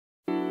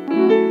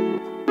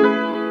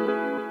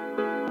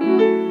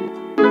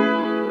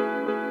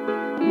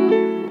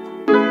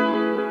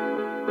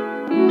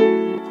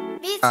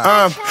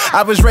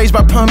I was raised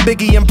by Pun,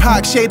 Biggie, and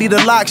Pac. Shady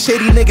the lock,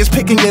 shady niggas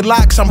picking your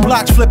locks. I'm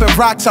blocks, flipping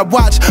rocks. I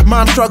watch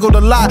mom struggled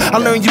a lot. I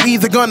learned you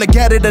either gonna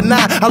get it or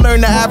not. I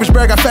learned the average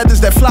bird got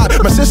feathers that flop.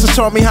 My sisters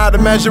taught me how to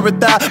measure a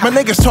thigh. My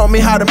niggas taught me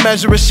how to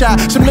measure a shot.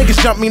 Some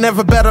niggas jump me,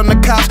 never bet on the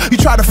cops. You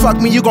try to fuck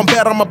me, you gon'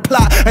 bet on my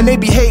plot. And they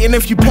be hating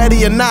if you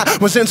petty or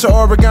not. Was into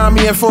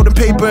origami and folding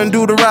paper and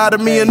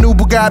Deuteronomy. A new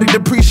Bugatti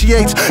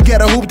depreciates.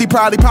 Get a hoopty,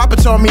 probably Papa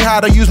taught me how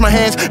to use my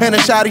hands. And a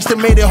shotty still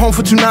made it home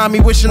for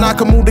tsunami. Wishing I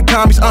could move the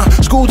commies.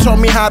 School taught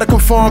me how to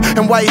conform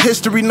and white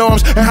history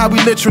norms. And how we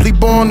literally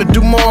born to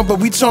do more. But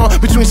we torn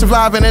between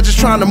surviving and just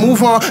trying to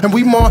move on. And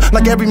we mourn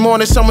like every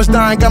morning someone's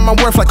dying. Got my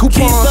worth like coupons.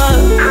 Keep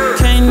up,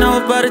 can't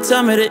nobody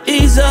tell me to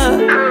ease up.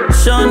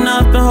 Showing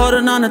up and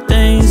holding on to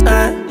things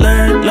I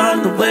learned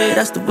along the way.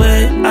 That's the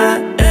way I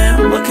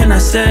am. What can I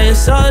say?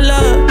 It's all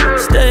love.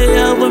 Stay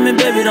up with me,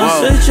 baby, don't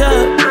switch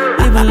up.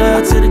 Even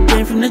love to the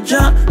game from the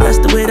jump. That's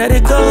the way that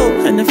it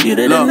go. And if you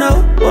didn't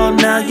know, well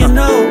now you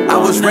know. I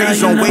was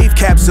raised on wave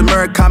caps and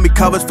Murakami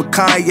covers for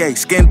Kanye.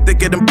 Skin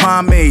thicker than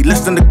pomade,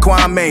 listen to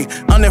Kwame.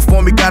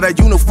 Uninformed, we got a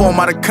uniform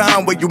out of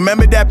Conway. You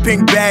remember that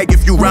pink bag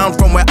if you round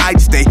from where I'd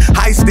stay.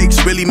 High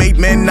stakes really made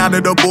men out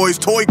of the boys.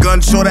 Toy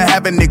guns sure to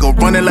have a nigga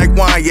running like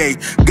Wanye.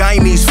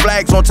 Guyanese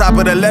flags on top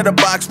of the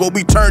letterbox. Where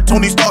we turned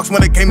Tony Starks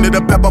when it came to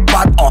the pepper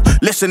pot.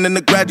 Listening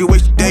to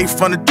graduation day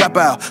from the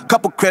dropout.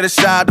 Couple credits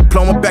shy,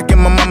 diploma back in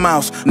my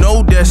mama's house.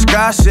 No desk,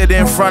 I sit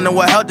in front of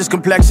what held this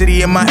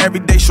complexity in my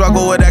everyday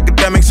struggle with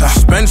academics.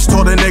 Spence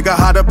taught a nigga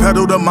how to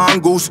pedal the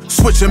mongoose.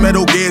 Switching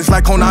metal gears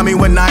like Konami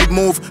when I'd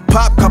move.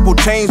 Pop couple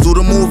chains, do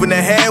the move in the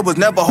head. Was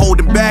never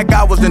holding back,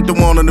 I wasn't the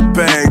one on the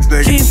bags,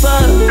 nigga. Keep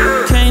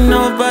up, can't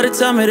nobody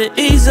tell me to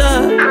ease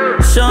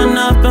up. Showing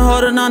up and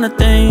holding on to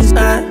things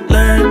I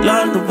learned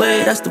along the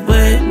way. That's the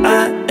way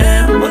I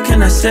am. What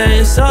can I say?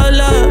 It's all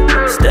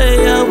love.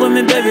 Stay up with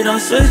me, baby, don't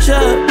switch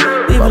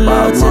up. Even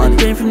love to the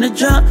game from the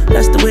jump.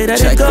 That's the way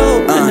that it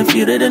go. And if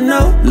you didn't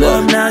know,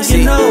 well now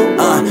you know.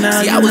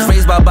 See, I was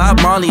raised by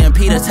Bob Marley and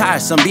Peter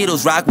Tosh. Some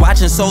Beatles rock,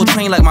 watching Soul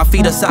Train like my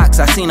feet are socks.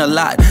 I seen a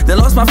lot, then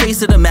lost my face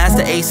to the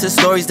master aces.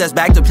 Stories that's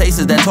back to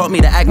places that taught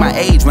me to act my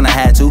age when I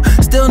had to.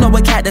 Still know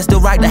a cat that still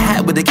rock the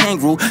hat with the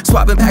kangaroo.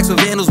 Swapping packs with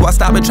vandals while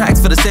stopping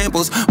tracks for the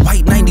samples.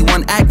 White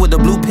 91 act with a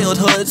blue-pilled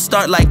hood.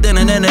 Start like then.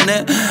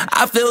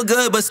 I feel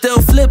good, but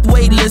still flip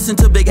weight. Listen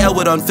to Big L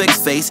with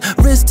unfixed face.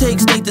 Risk take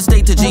state to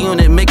state to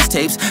G-Unit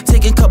mixtapes.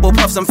 Taking couple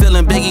puffs, I'm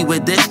feeling Biggie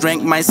with this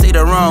drink. Might say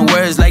the wrong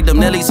words like them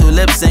Nellies who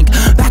lip sync.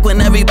 Back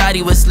when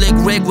everybody was slick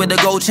Rick with the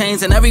gold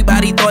chains. And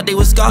everybody thought they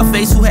was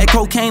Scarface who had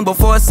cocaine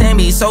before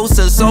Sammy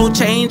Sosa. Soul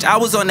change, I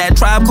was on that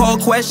Tribe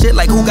Called Quest shit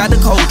like who got the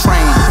cold train.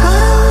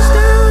 I was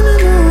down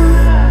and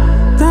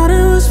out, thought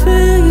it was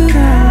figured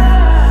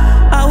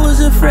out. I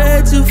was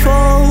afraid to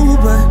fall,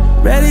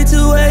 but ready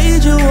to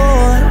wage a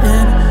war.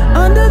 And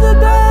under the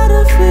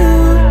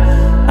battlefield,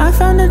 I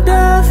found a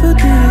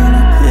daffodil.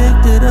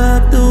 I picked it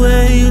up the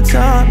way you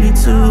taught me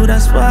to.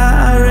 That's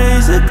why I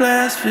raise a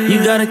glass for you.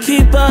 You gotta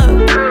keep up,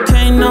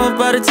 can't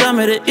nobody tell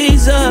me to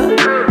ease up.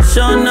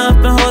 Showing up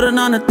and holding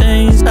on to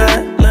things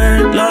I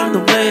learned along the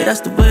way.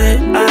 That's the way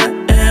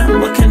I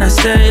am. What can I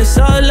say? It's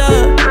all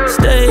love.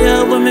 Stay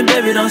up with me,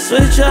 baby, don't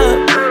switch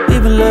up.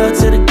 Even love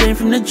to the game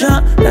from the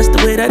jump. That's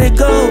the way that it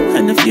go.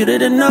 And if you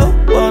didn't know,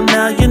 well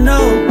now you